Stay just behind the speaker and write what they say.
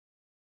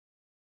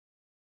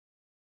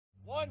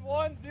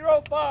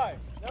1105.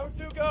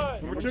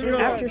 Number 2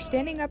 gun. After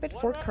standing up at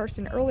Fort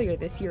Carson earlier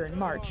this year in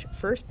March,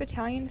 1st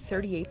Battalion,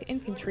 38th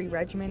Infantry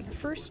Regiment,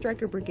 1st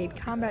Stryker Brigade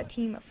Combat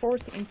Team,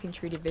 4th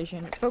Infantry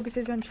Division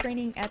focuses on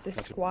training at the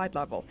squad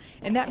level,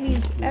 and that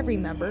means every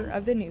member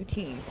of the new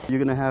team. You're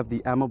going to have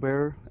the ammo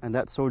bearer, and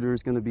that soldier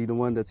is going to be the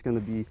one that's going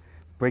to be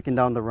breaking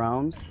down the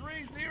rounds.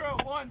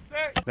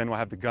 3016. Then we'll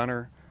have the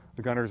gunner.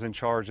 The gunner's in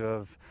charge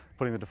of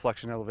putting the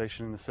deflection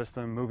elevation in the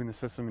system, moving the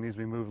system. It needs to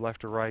be moved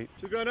left or right.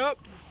 2 gun up.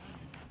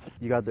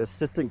 You got the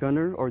assistant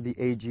gunner, or the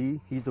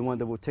AG. He's the one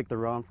that will take the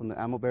round from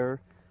the ammo bearer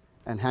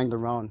and hang the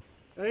round.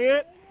 Hang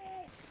it.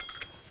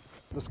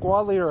 The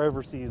squad leader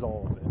oversees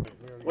all of it.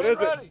 What is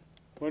it?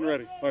 When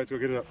ready. All right, let's go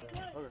get it up.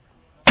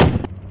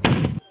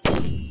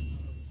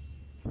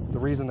 The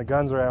reason the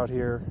guns are out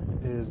here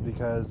is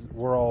because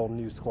we're all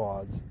new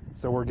squads,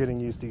 so we're getting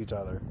used to each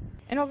other.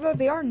 And although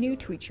they are new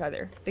to each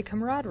other, the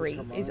camaraderie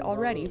is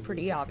already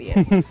pretty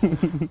obvious.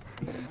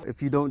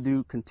 If you don't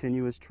do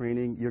continuous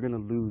training, you're going to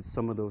lose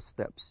some of those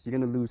steps. You're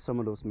going to lose some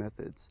of those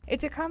methods.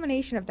 It's a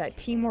combination of that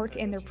teamwork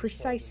and their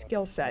precise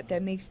skill set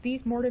that makes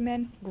these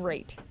mortarmen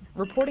great.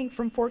 Reporting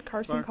from Fort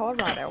Carson,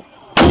 Colorado,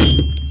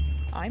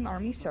 I'm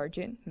Army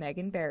Sergeant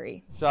Megan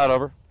Berry. Shot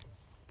over.